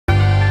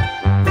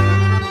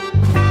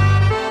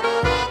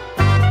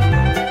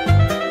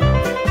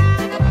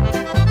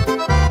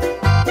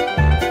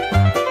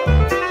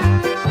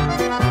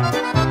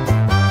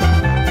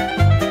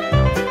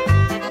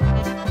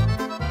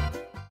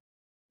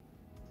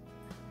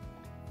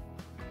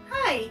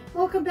Hi,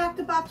 welcome back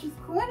to Bocce's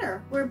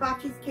Corner. We're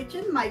Bocce's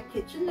Kitchen, my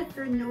kitchen. If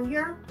you're new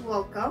here,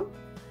 welcome.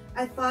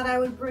 I thought I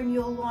would bring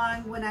you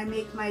along when I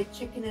make my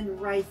chicken and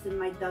rice in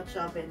my Dutch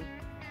oven.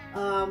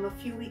 A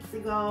few weeks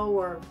ago,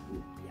 or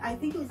I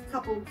think it was a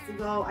couple weeks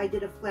ago, I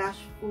did a flash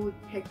food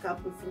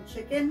pickup with some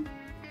chicken,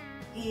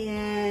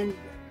 and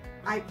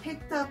I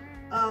picked up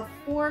a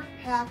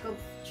 4-pack of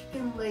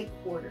chicken leg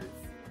quarters.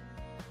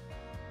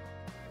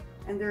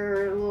 And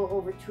they're a little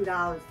over $2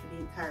 for the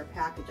entire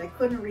package. I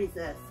couldn't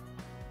resist.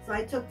 So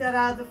I took that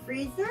out of the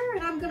freezer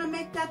and I'm gonna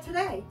make that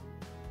today.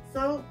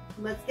 So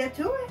let's get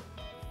to it.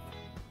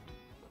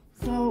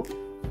 So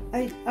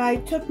I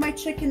took my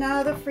chicken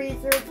out of the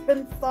freezer. It's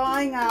been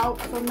thawing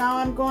out. So now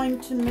I'm going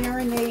to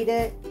marinate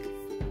it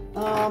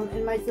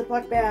in my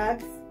Ziploc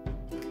bags.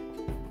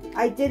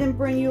 I didn't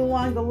bring you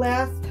along the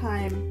last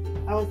time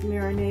I was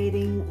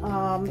marinating,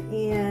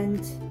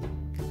 and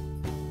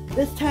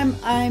this time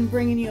I'm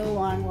bringing you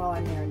along while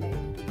I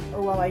marinate,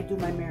 or while I do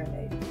my marinade.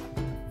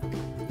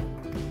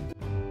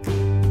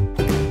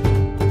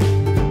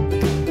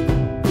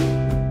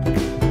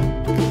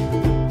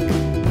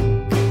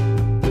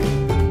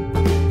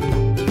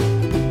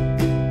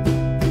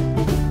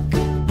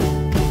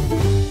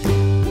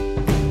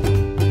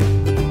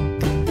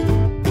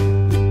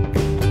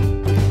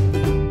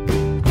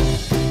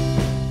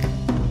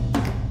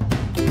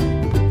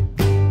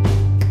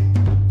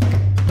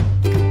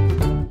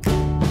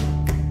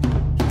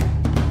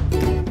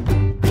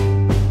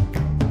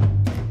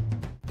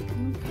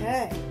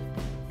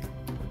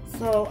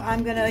 So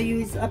I'm gonna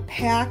use a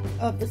pack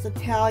of this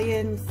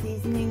Italian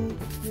seasoning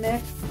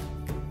mix,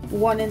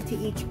 1 into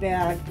each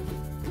bag.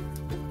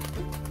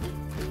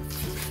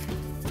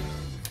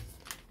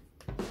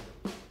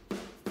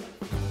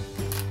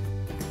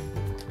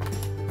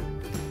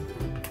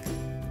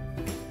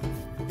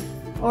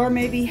 Or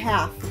maybe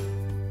half.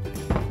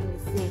 Let me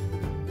see.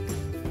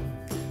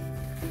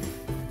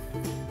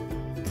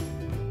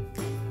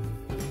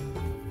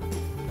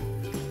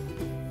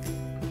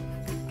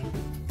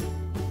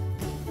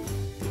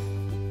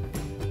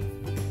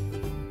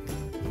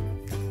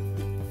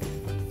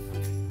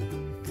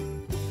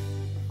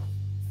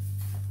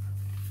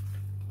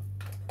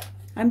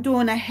 I'm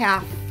doing a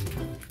half.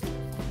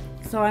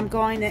 So I'm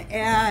going to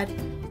add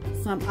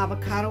some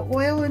avocado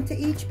oil into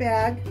each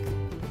bag.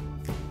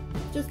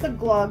 Just a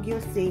glug,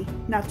 you'll see,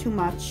 not too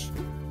much.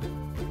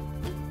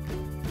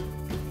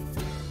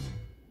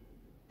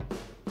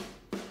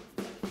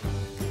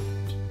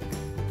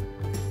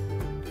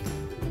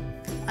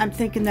 I'm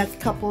thinking that's a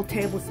couple of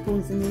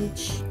tablespoons in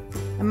each.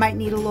 I might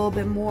need a little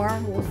bit more,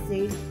 we'll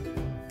see.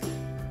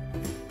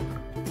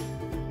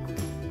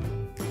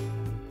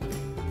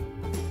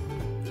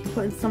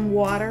 Putting some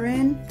water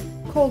in,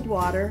 cold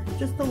water,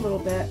 just a little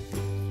bit.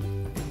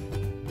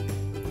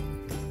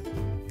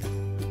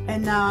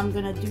 And now I'm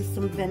gonna do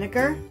some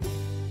vinegar,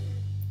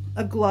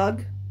 a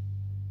glug.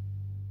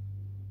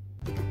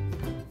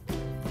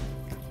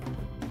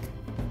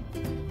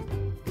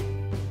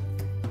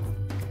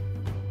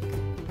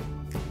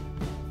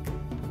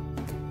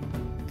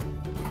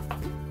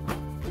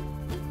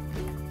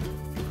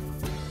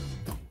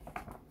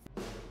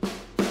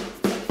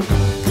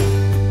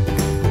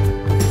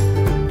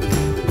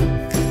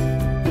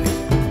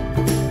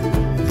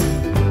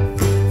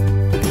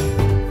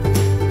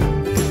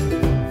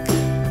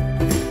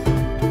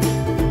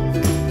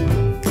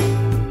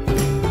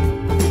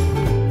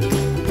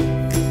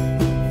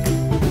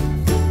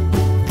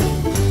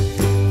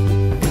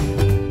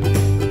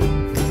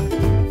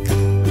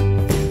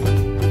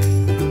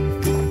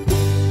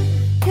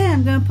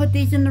 Put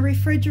these in the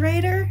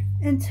refrigerator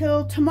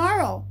until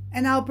tomorrow,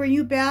 and I'll bring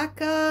you back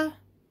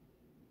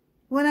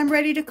when I'm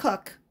ready to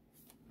cook.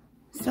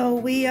 So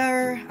we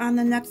are on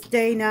the next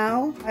day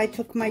now. I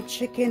took my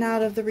chicken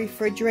out of the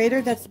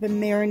refrigerator that's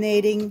been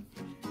marinating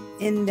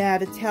in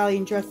that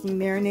Italian dressing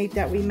marinade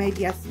that we made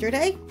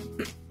yesterday.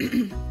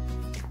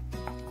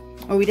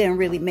 Or we didn't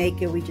really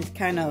make it, we just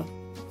kind of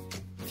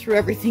threw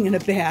everything in a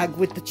bag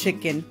with the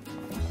chicken.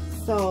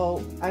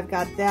 So I've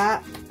got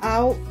that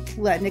out,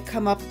 letting it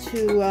come up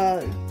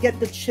to get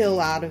the chill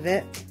out of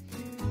it.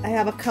 I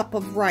have a cup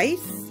of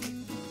rice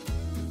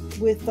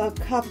with a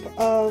cup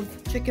of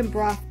chicken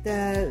broth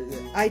that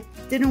I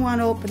didn't want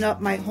to open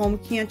up my home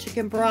canned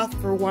chicken broth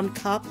for 1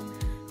 cup,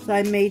 so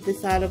I made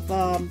this out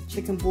of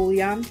chicken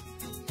bouillon.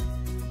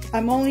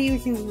 I'm only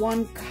using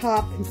 1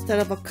 cup instead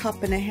of a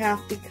cup and a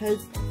half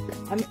because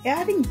I'm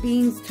adding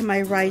beans to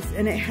my rice,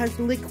 and it has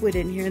liquid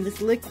in here, and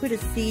this liquid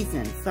is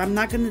seasoned, so I'm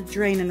not going to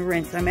drain and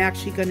rinse. I'm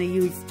actually going to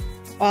use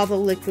all the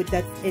liquid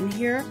that's in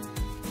here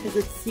because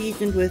it's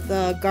seasoned with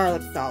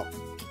garlic salt.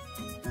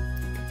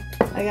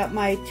 I got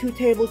my 2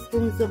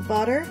 tablespoons of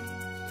butter.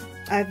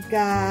 I've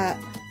got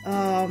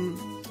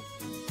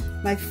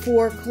my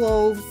 4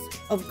 cloves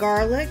of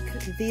garlic.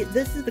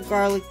 This is the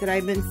garlic that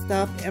I minced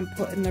up and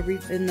put in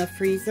the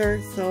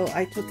freezer, so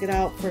I took it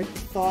out for it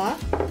to thaw.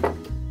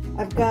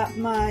 I've got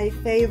my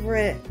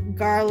favorite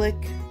garlic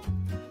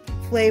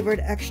flavored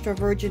extra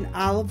virgin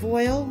olive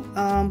oil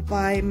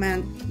by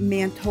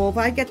Mantova.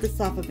 I get this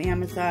off of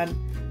Amazon.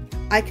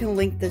 I can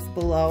link this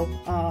below.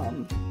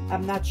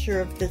 I'm not sure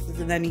if this is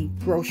in any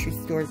grocery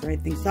stores or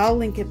anything, so I'll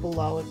link it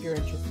below if you're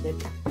interested.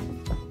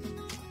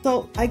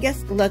 So I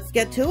guess let's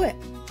get to it.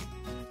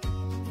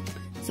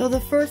 So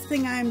the first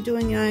thing I'm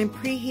doing, I'm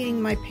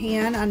preheating my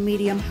pan on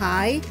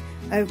medium-high.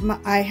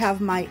 I have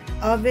my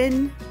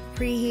oven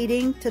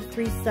preheating to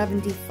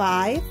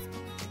 375.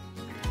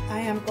 I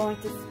am going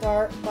to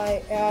start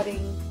by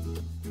adding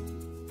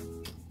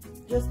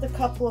just a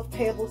couple of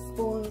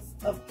tablespoons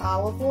of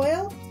olive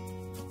oil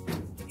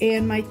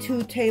and my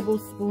 2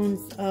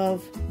 tablespoons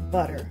of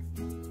butter.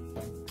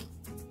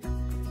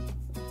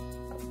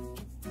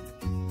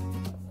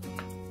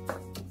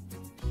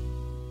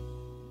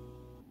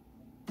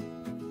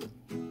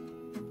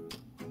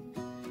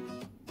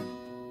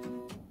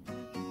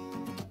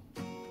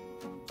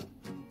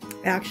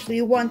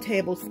 Actually, 1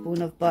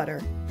 tablespoon of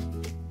butter.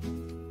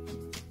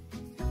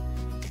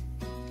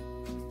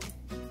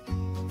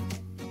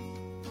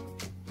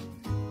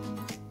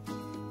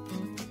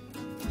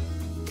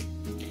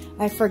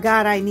 I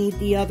forgot I need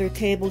the other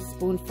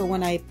tablespoon for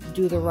when I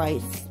do the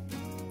rice.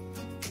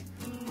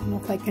 I don't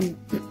know if I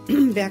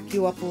can back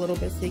you up a little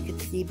bit so you can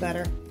see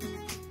better.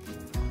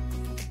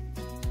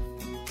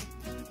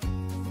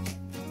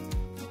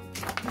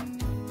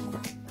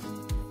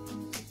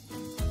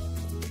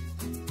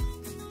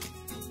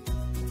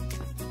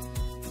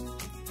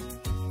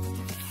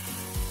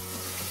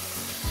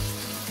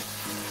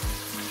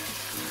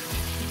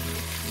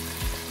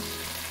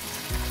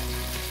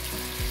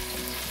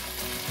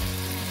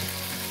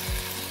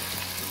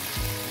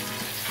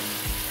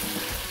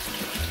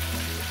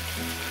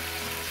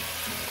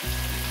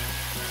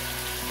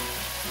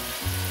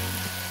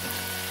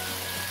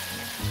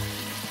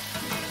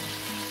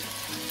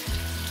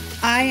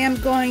 I am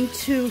going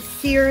to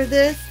sear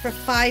this for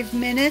 5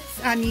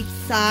 minutes on each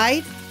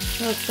side.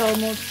 So it's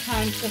almost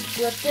time to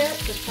flip it.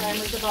 The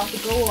timer's about to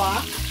go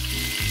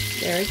off.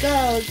 There it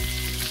goes.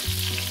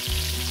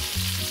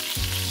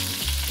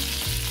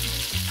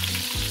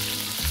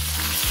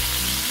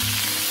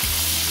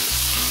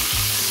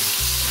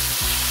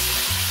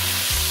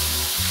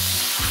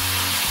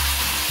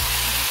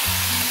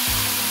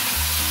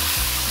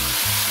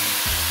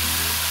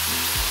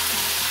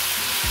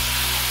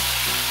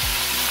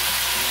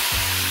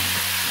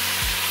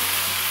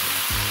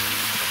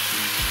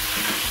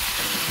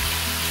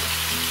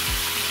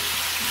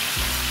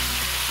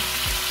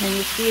 Can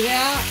you see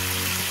that?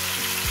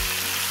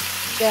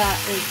 That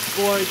is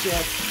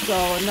gorgeous.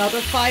 So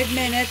another 5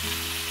 minutes.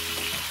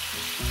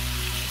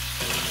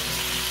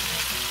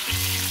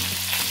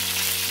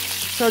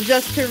 So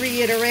just to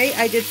reiterate,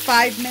 I did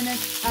 5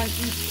 minutes on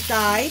each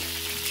side.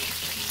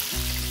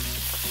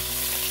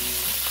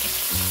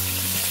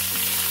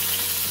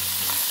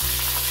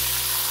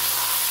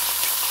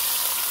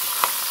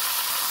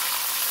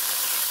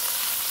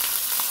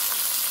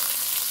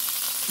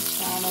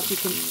 I don't know if you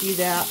can see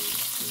that.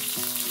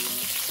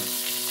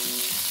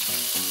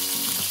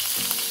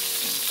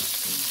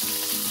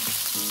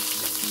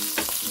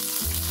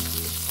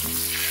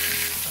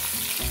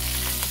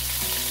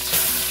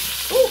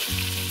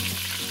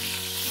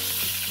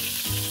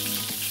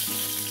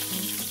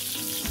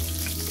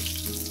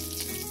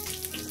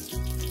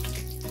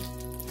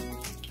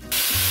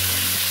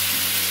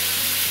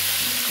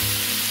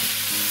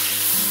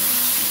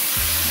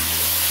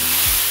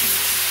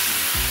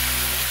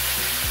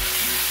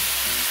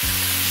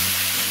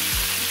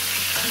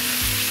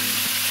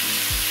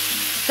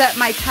 Set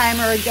my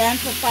timer again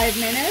for 5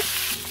 minutes.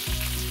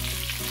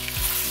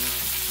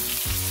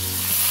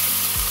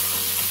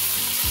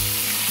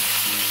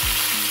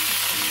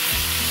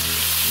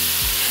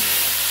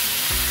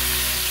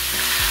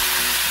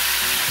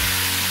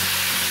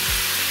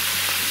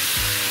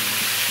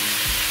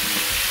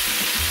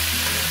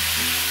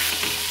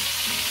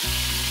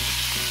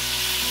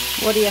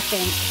 What do you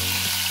think?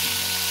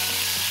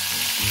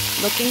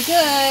 Looking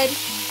good.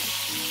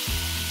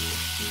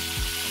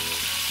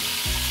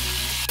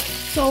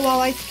 So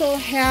while I still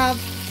have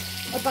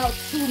about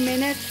 2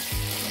 minutes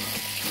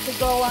to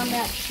go on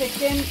that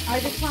chicken,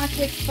 I just want to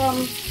take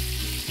some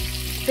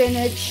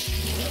spinach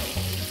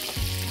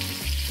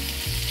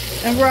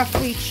and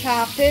roughly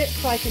chop it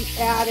so I can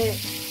add it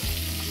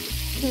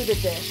to the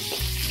dish.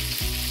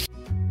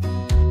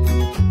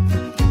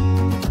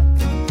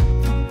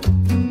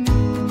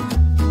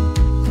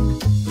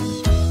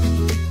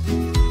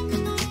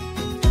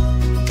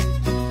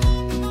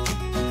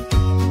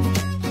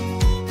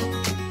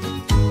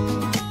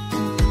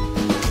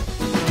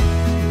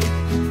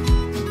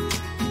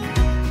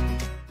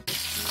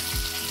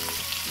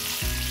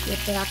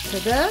 Get back to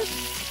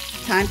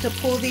this. Time to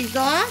pull these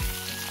off.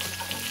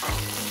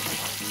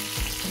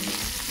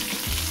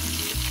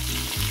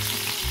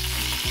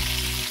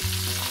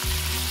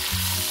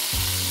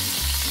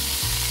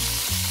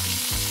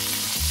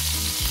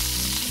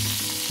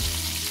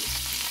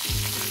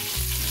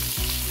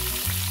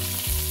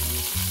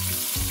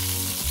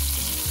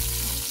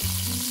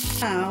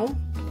 Now,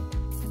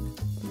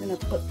 I'm going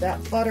to put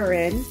that butter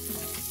in.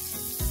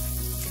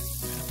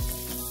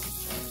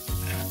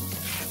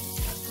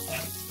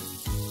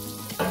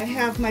 I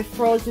have my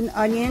frozen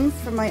onions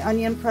from my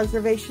onion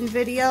preservation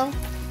video.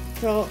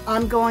 So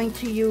I'm going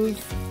to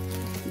use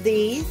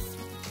these.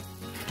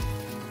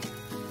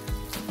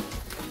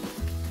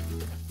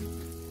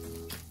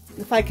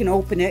 If I can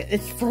open it,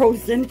 it's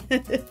frozen.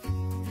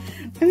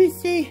 Let me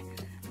see.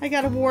 I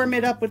gotta warm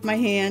it up with my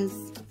hands.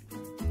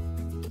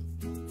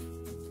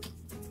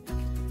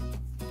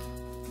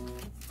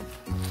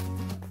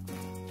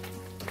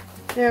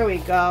 There we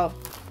go.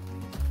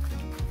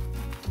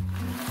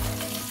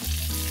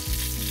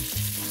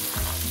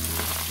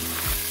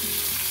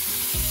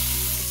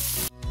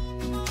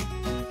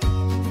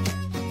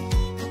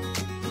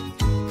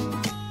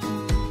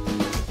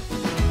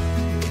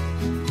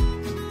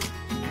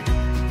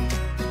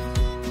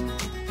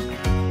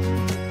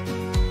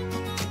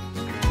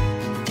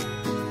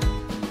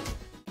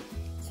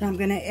 So I'm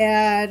going to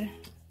add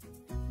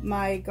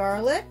my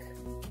garlic,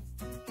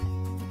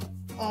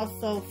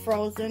 also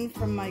frozen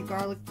from my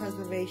garlic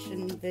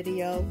preservation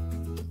video,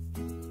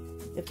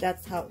 if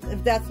that's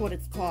what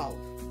it's called.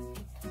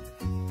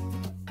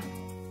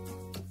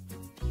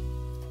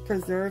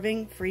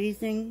 Preserving,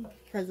 freezing,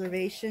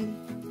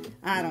 preservation,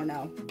 I don't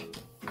know.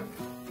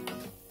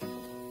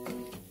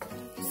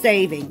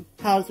 Saving,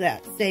 how's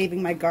that?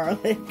 Saving my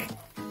garlic.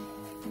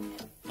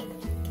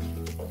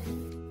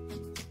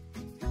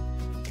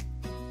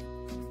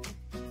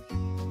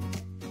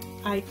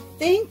 I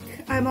think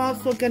I'm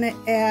also going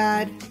to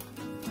add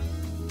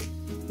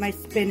my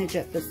spinach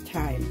at this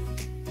time.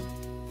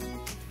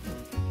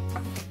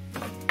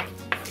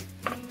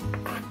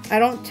 I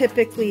don't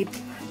typically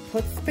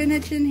put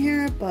spinach in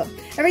here, but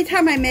every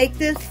time I make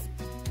this,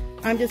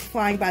 I'm just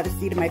flying by the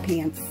seat of my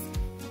pants.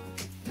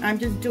 I'm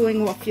just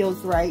doing what feels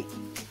right.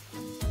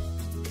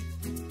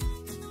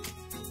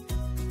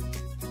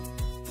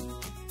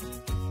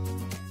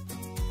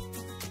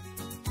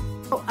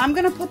 I'm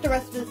going to put the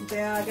rest of this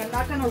bag. I'm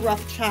not going to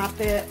rough chop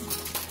it.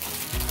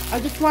 I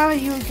just want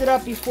to use it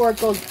up before it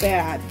goes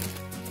bad.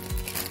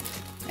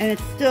 And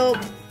it's still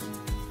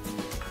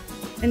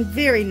in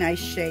very nice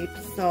shape.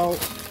 So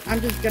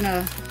I'm just going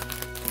to,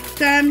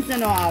 stems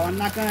and all. I'm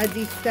not going to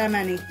de-stem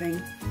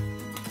anything.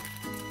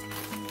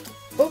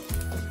 Oops.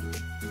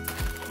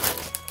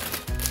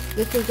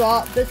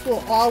 This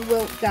will all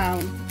wilt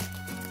down.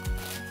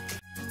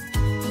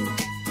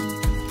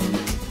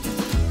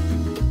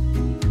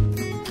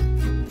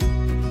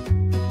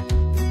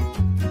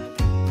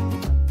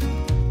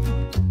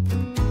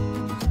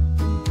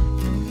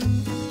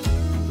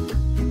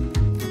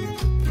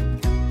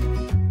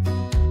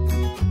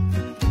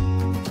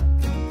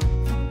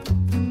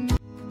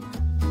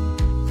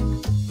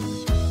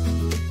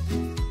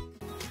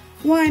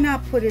 Why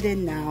not put it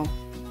in now?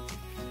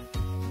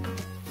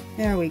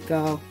 There we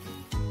go.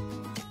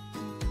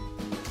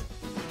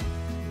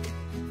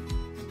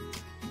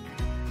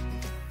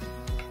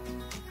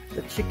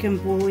 The chicken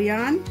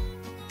bouillon.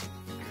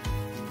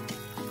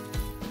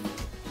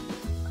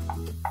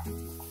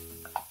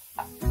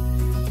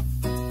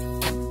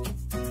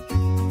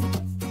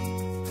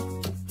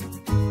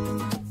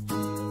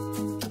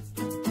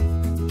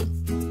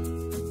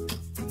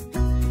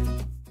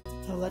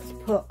 So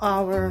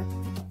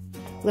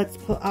let's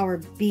put our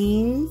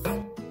beans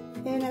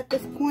in at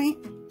this point.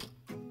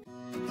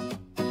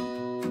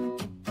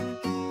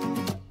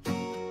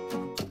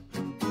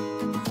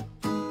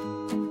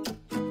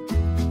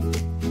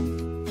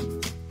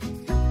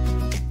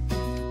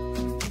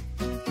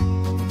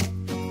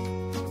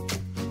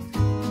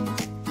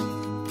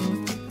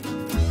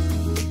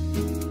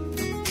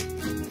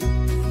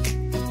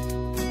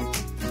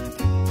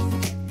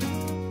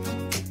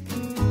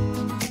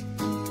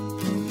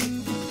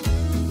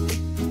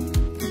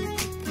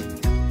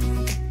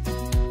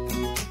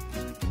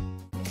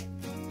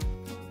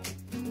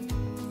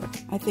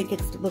 I think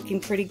it's looking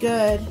pretty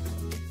good.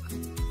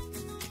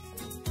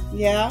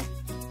 Yeah.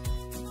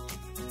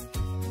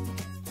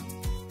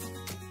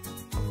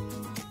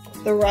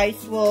 The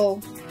rice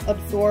will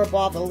absorb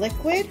all the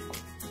liquid.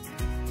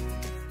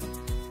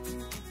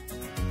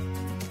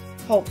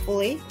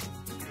 Hopefully.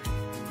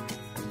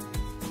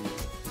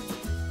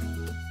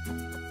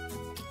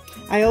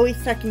 I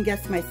always second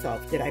guess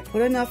myself. Did I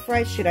put enough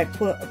rice? Should I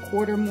put a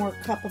quarter more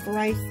cup of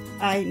rice?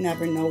 I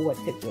never know what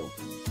to do.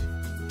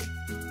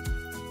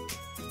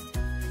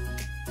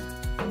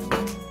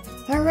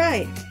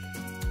 Alright,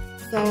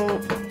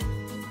 so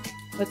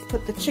let's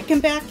put the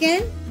chicken back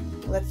in.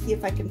 Let's see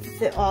if I can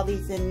fit all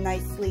these in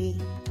nicely,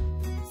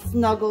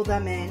 snuggle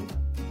them in.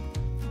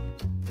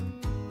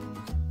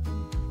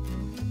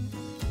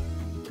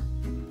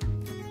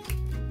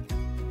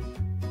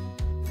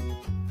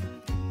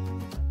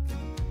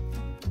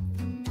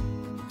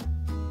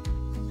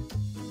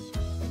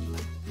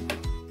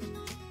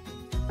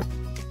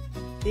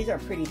 These are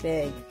pretty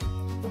big.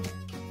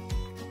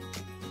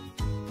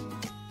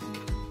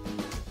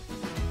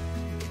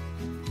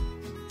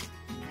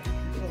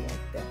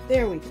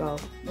 There we go.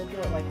 We'll do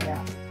it like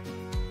that.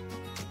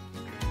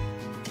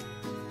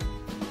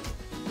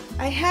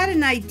 I had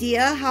an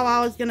idea how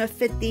I was going to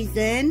fit these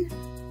in,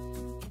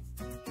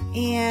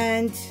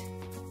 and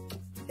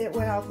it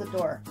went out the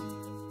door.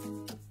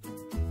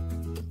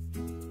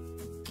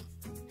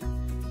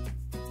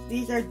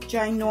 These are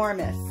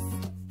ginormous.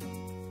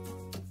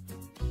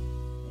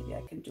 Maybe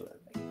I can do it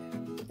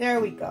right there. There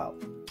we go.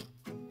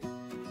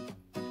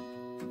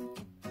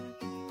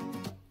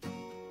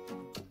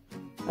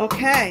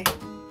 Okay.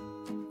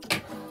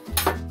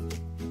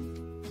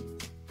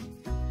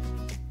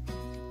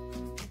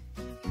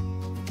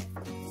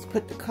 Let's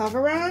put the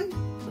cover on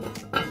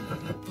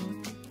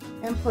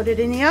and put it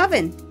in the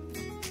oven.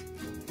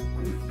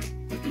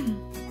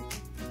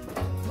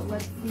 So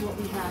let's see what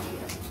we have here.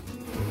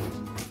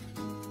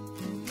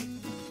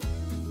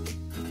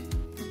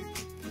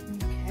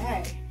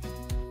 Okay.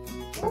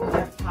 Ooh,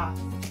 that's hot.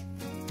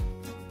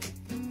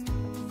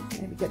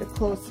 Maybe get a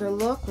closer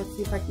look. Let's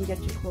see if I can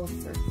get you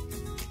closer.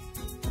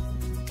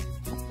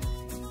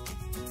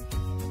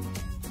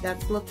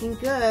 That's looking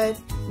good.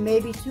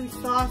 Maybe too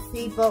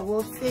saucy, but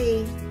we'll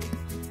see.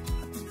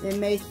 It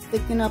may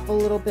thicken up a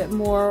little bit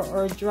more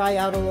or dry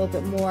out a little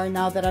bit more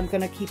now that I'm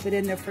going to keep it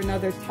in there for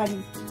another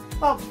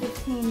about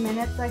 15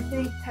 minutes, I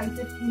think.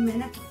 10-15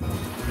 minutes.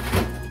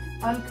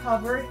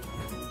 Uncovered.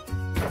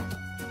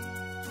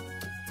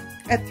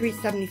 At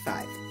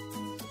 375.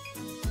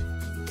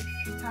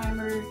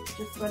 Timer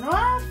just went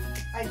off.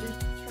 I just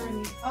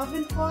turned the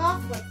oven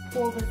off. Let's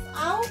pull this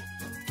out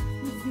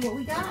and see what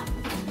we got.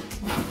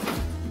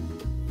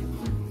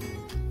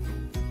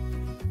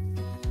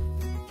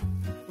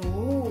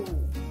 Ooh,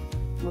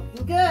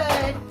 looking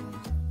good.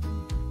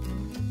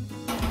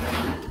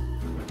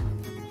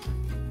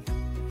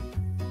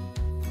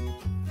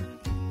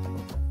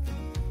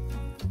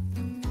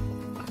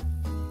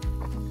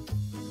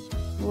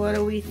 What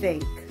do we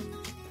think?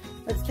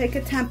 Let's take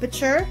a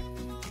temperature.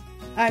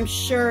 I'm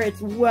sure it's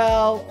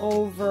well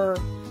over,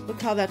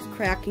 look how that's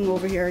cracking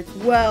over here. It's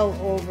well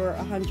over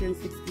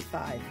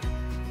 165.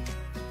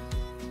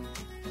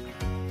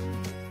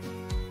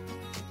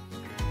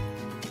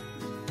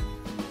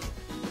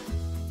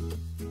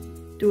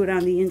 Do it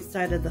on the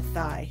inside of the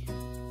thigh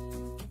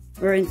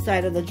or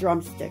inside of the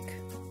drumstick,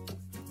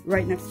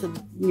 right next to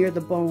near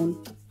the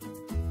bone.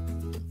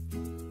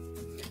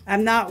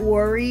 I'm not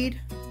worried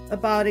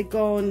about it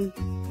going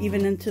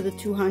even into the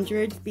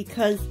 200s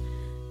because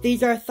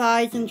these are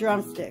thighs and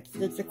drumsticks.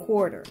 It's a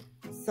quarter,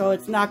 so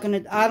it's not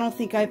gonna, I don't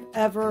think I've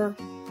ever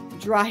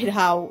dried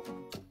out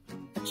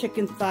a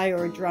chicken thigh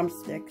or a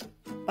drumstick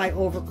by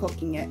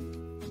overcooking it.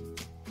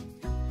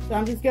 So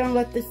I'm just gonna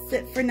let this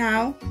sit for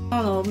now.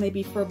 I don't know,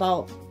 maybe for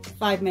about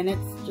 5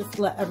 minutes. Just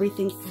let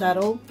everything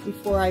settle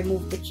before I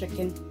move the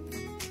chicken.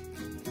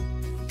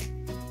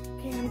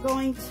 Okay, I'm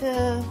going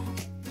to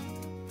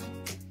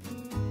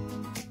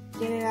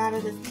get it out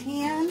of this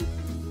pan.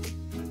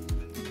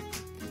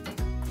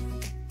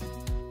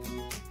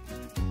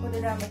 Put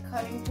it on the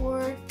cutting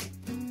board.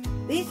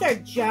 These are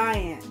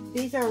giant.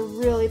 These are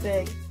really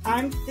big.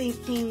 I'm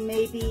thinking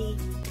maybe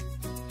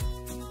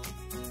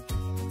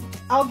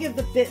I'll give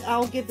the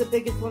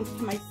biggest ones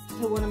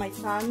to one of my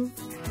sons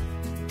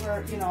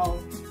for, you know,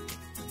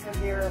 for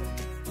their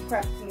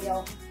prep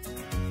meal.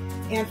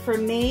 And for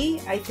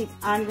me, I think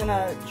I'm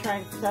gonna try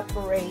and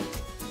separate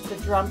the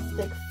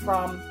drumstick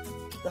from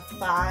the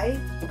thigh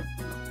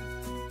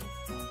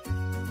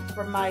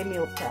for my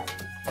meal prep.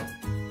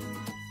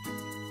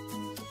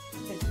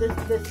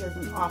 Because this is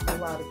an awful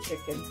lot of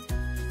chicken.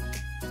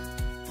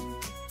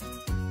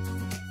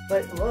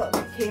 But look,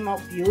 it came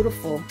out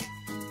beautiful.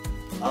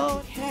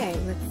 Okay,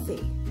 let's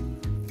see.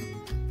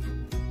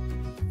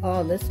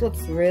 Oh, this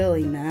looks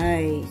really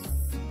nice.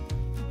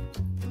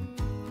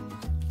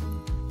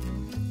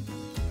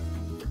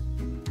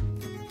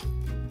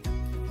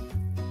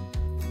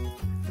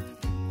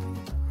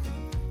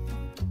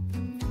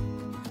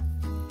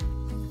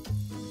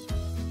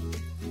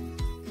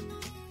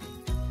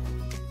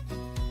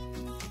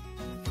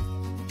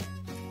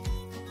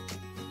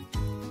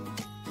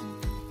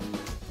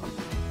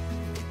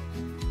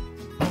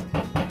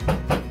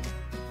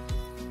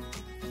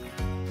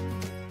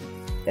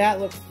 That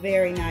looks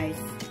very nice.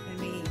 Let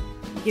me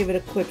give it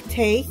a quick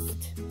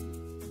taste.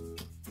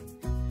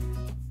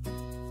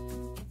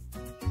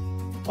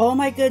 Oh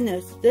my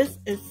goodness, this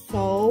is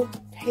so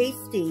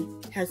tasty.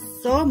 It has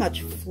so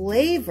much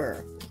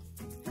flavor.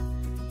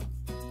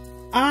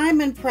 I'm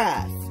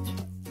impressed.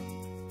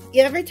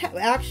 Every time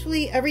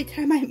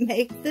I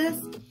make this,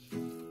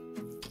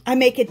 I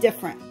make it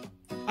different.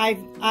 I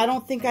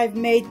don't think I've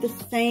made the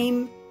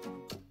same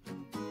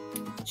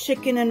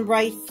chicken and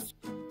rice,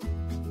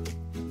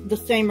 the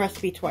same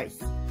recipe twice.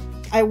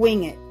 I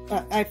wing it.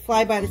 I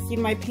fly by the seat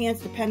of my pants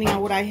depending on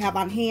what I have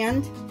on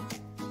hand,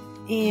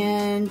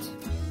 and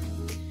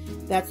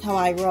that's how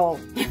I roll.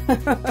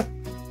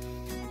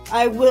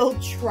 I will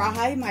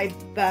try my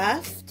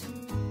best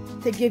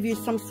to give you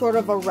some sort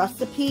of a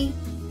recipe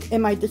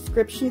in my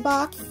description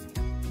box.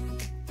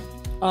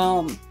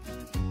 I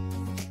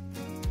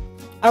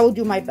will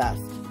do my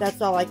best.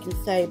 That's all I can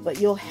say, but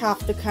you'll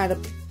have to kind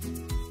of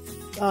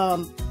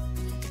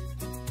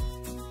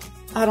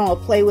I don't know,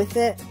 play with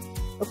it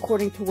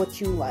according to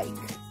what you like.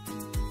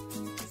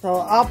 So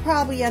I'll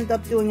probably end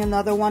up doing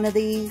another one of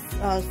these,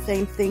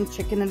 same thing,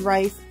 chicken and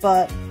rice,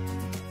 but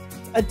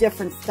a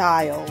different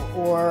style,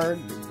 or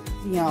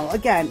you know,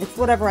 again, it's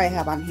whatever I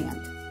have on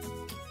hand.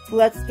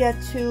 Let's get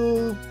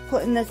to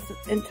putting this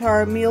into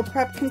our meal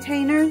prep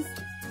containers,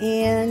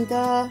 and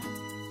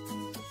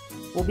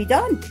we'll be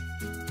done.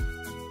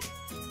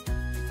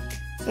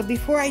 So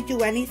before I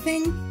do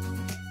anything,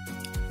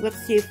 let's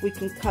see if we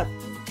can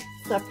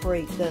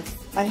separate this.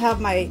 I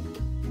have my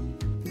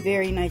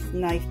very nice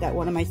knife that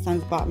one of my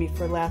sons bought me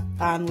for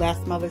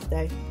last Mother's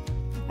Day.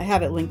 I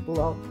have it linked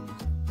below,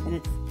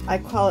 and I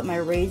call it my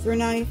razor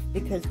knife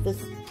because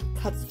this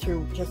cuts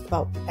through just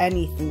about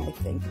anything, I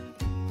think.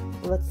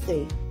 Let's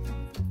see.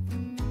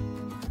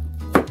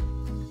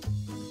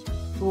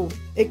 Ooh,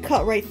 it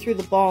cut right through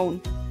the bone.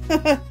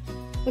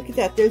 Look at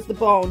that, there's the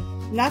bone.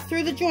 Not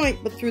through the joint,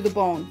 but through the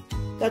bone.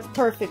 That's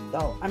perfect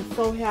though. I'm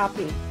so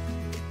happy.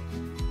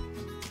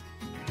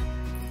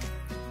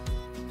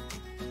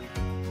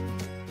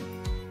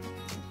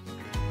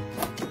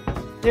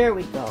 There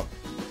we go.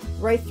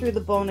 Right through the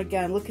bone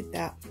again. Look at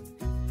that.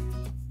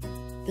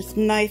 This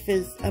knife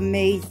is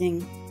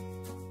amazing.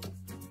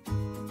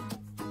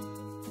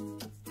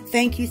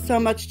 Thank you so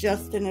much,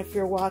 Justin, if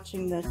you're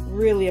watching this.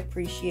 Really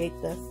appreciate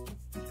this.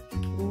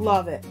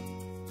 Love it.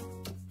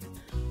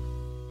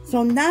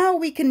 So now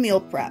we can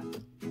meal prep.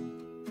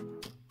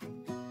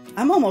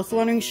 I'm almost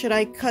wondering, should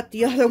I cut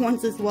the other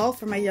ones as well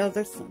for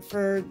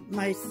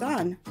my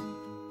son?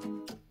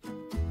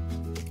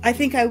 I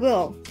think I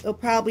will. It'll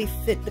probably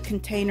fit the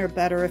container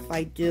better if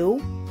I do.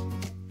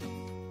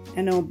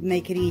 And it'll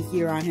make it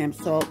easier on him.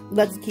 So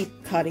let's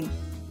keep cutting.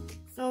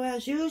 So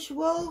as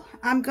usual,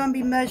 I'm going to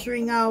be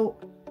measuring out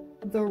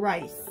the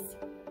rice.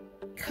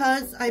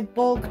 Because I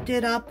bulked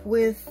it up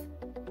with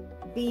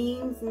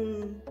beans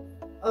and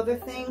other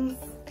things.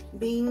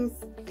 Beans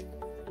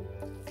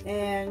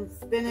and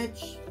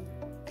spinach.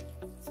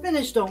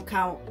 Spinach don't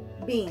count.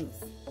 Beans.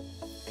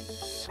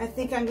 I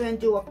think I'm going to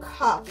do a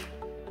cup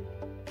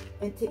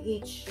into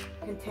each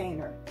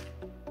container.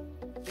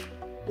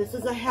 This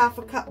is a ½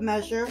 a cup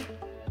measure.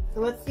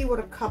 So let's see what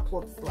a cup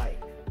looks like.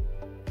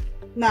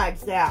 Not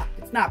exact.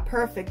 It's not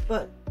perfect,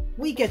 but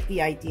we get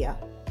the idea.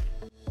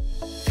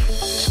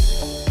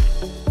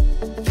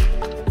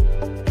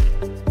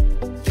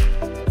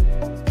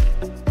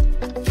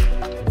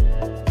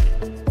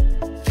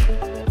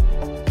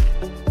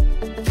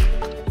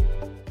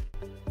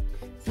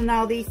 So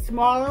now these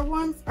smaller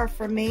ones are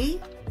for me.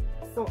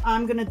 So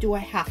I'm going to do a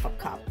 ½ a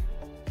cup.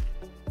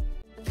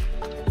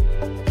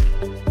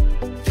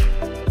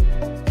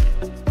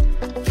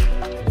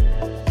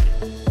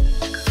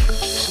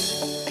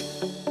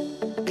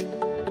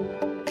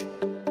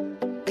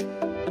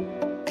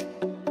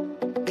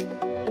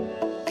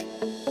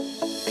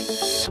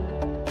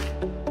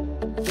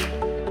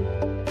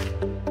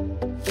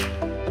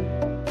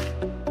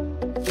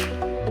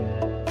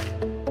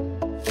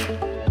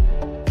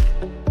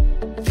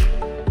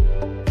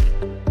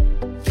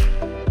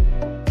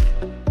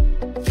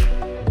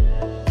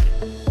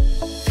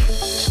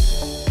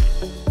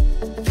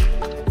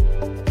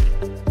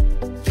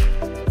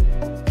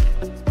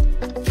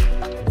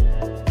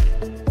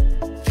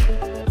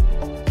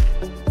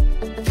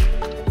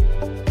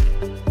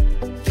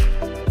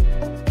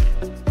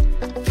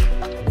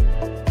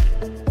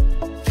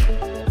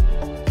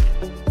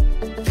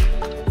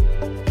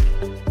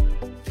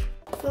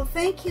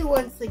 Thank you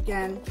once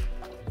again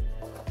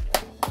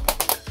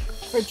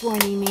for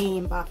joining me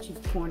in Babci's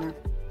Corner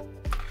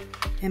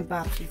and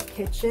Babci's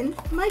Kitchen,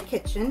 my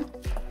kitchen.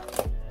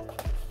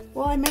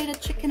 Well, I made a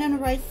chicken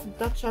and rice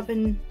Dutch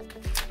oven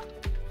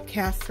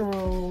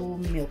casserole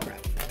meal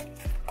prep.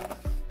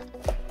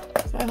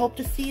 So I hope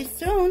to see you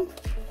soon.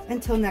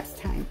 Until next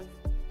time.